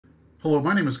Hello,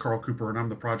 my name is Carl Cooper, and I'm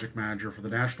the project manager for the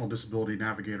National Disability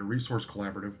Navigator Resource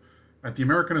Collaborative at the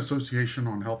American Association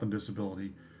on Health and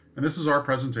Disability, and this is our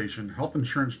presentation, Health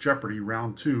Insurance Jeopardy,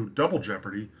 Round 2, Double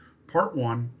Jeopardy, Part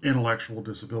 1, Intellectual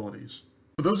Disabilities.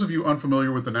 For those of you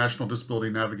unfamiliar with the National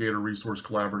Disability Navigator Resource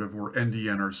Collaborative, or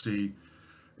NDNRC,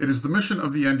 it is the mission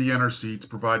of the NDNRC to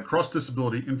provide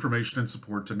cross-disability information and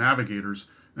support to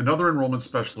navigators and other enrollment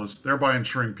specialists, thereby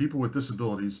ensuring people with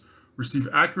disabilities receive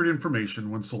accurate information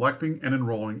when selecting and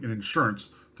enrolling in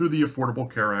insurance through the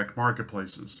Affordable Care Act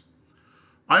marketplaces.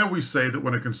 I always say that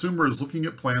when a consumer is looking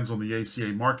at plans on the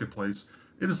ACA marketplace,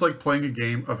 it is like playing a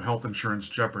game of Health Insurance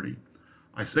Jeopardy.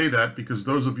 I say that because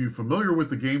those of you familiar with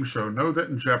the game show know that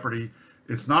in Jeopardy,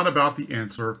 it's not about the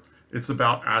answer, it's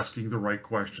about asking the right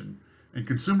question. And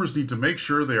consumers need to make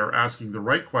sure they are asking the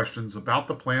right questions about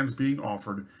the plans being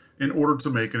offered in order to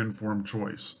make an informed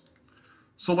choice.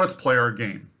 So let's play our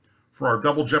game. For our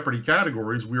Double Jeopardy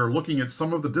categories, we are looking at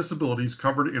some of the disabilities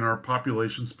covered in our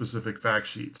population-specific fact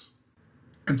sheets.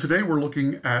 And today we're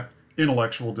looking at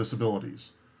intellectual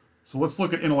disabilities. So let's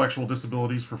look at intellectual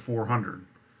disabilities for 400.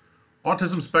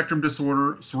 Autism spectrum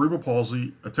disorder, cerebral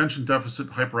palsy, attention deficit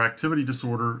hyperactivity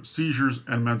disorder, seizures,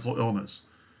 and mental illness.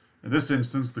 In this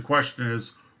instance, the question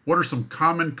is, what are some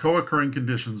common co-occurring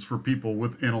conditions for people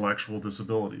with intellectual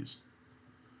disabilities?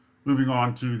 Moving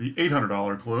on to the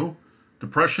 $800 clue.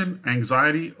 Depression,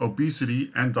 anxiety,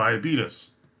 obesity, and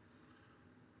diabetes.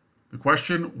 The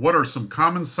question, what are some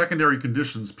common secondary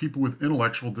conditions people with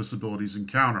intellectual disabilities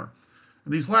encounter?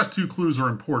 And these last two clues are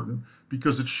important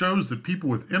because it shows that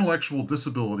people with intellectual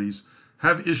disabilities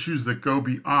have issues that go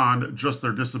beyond just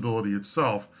their disability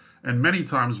itself. And many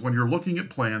times when you're looking at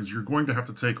plans, you're going to have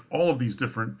to take all of these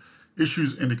different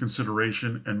issues into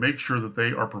consideration and make sure that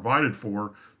they are provided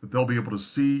for, that they'll be able to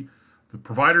see the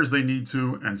providers they need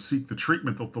to and seek the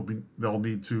treatment that they'll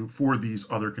need to for these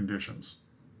other conditions.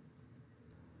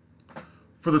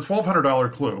 For the $1,200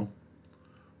 clue,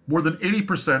 more than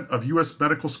 80% of U.S.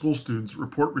 medical school students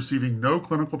report receiving no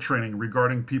clinical training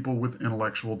regarding people with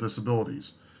intellectual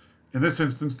disabilities. In this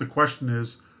instance, the question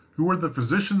is, who are the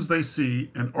physicians they see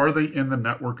and are they in the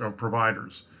network of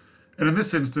providers? And in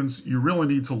this instance, you really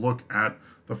need to look at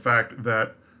the fact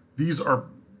that these are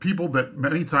people that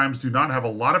many times do not have a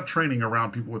lot of training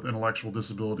around people with intellectual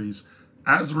disabilities.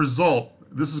 As a result,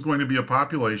 this is going to be a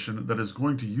population that is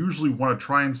going to usually want to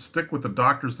try and stick with the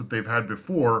doctors that they've had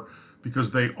before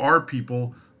because they are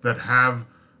people that have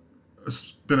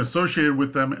been associated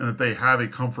with them and that they have a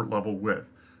comfort level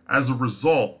with. As a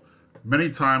result, many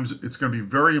times it's going to be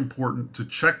very important to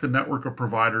check the network of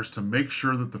providers to make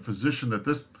sure that the physician that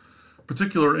this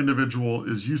particular individual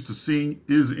is used to seeing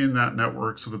is in that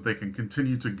network so that they can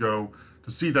continue to go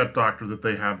to see that doctor that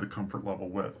they have the comfort level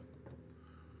with.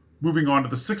 Moving on to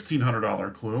the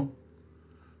 $1,600 clue,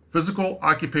 physical,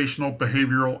 occupational,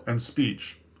 behavioral, and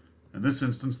speech. In this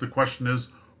instance, the question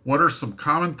is, what are some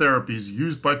common therapies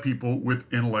used by people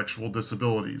with intellectual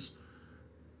disabilities?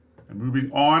 And moving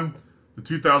on, the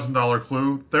 $2,000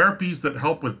 clue, therapies that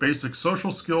help with basic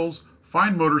social skills,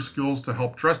 fine motor skills to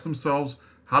help dress themselves,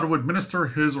 how to administer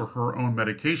his or her own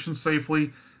medication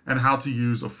safely, and how to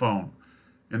use a phone.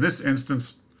 In this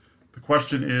instance, the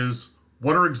question is,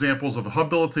 what are examples of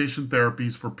habilitation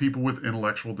therapies for people with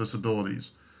intellectual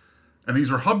disabilities? And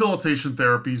these are habilitation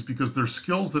therapies because they're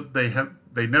skills that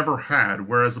they never had,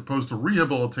 whereas opposed to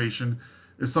rehabilitation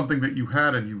is something that you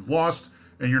had and you've lost,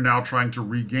 and you're now trying to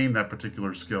regain that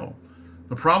particular skill.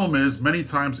 The problem is many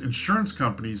times insurance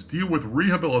companies deal with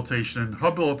rehabilitation and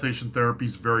habilitation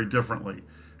therapies very differently.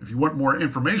 If you want more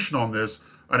information on this,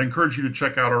 I'd encourage you to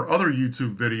check out our other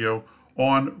YouTube video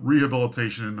on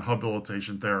rehabilitation and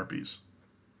habilitation therapies.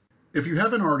 If you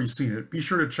haven't already seen it, be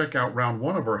sure to check out round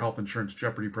 1 of our Health Insurance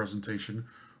Jeopardy presentation,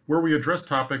 where we address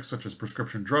topics such as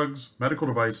prescription drugs, medical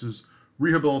devices,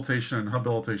 rehabilitation and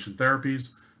habilitation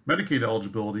therapies, Medicaid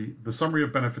eligibility, the summary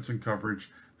of benefits and coverage,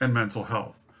 and mental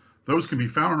health. Those can be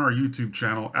found on our YouTube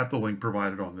channel at the link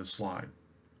provided on this slide.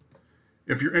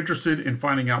 If you're interested in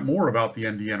finding out more about the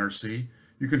NDNRC,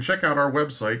 you can check out our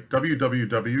website,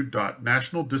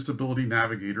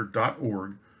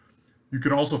 www.nationaldisabilitynavigator.org. You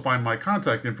can also find my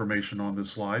contact information on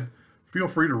this slide. Feel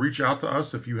free to reach out to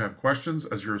us if you have questions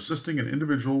as you're assisting an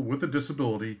individual with a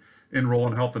disability enroll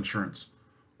in health insurance.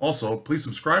 Also, please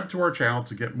subscribe to our channel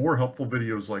to get more helpful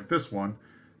videos like this one.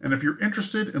 And if you're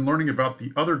interested in learning about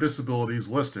the other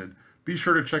disabilities listed, be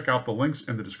sure to check out the links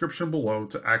in the description below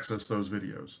to access those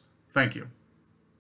videos. Thank you.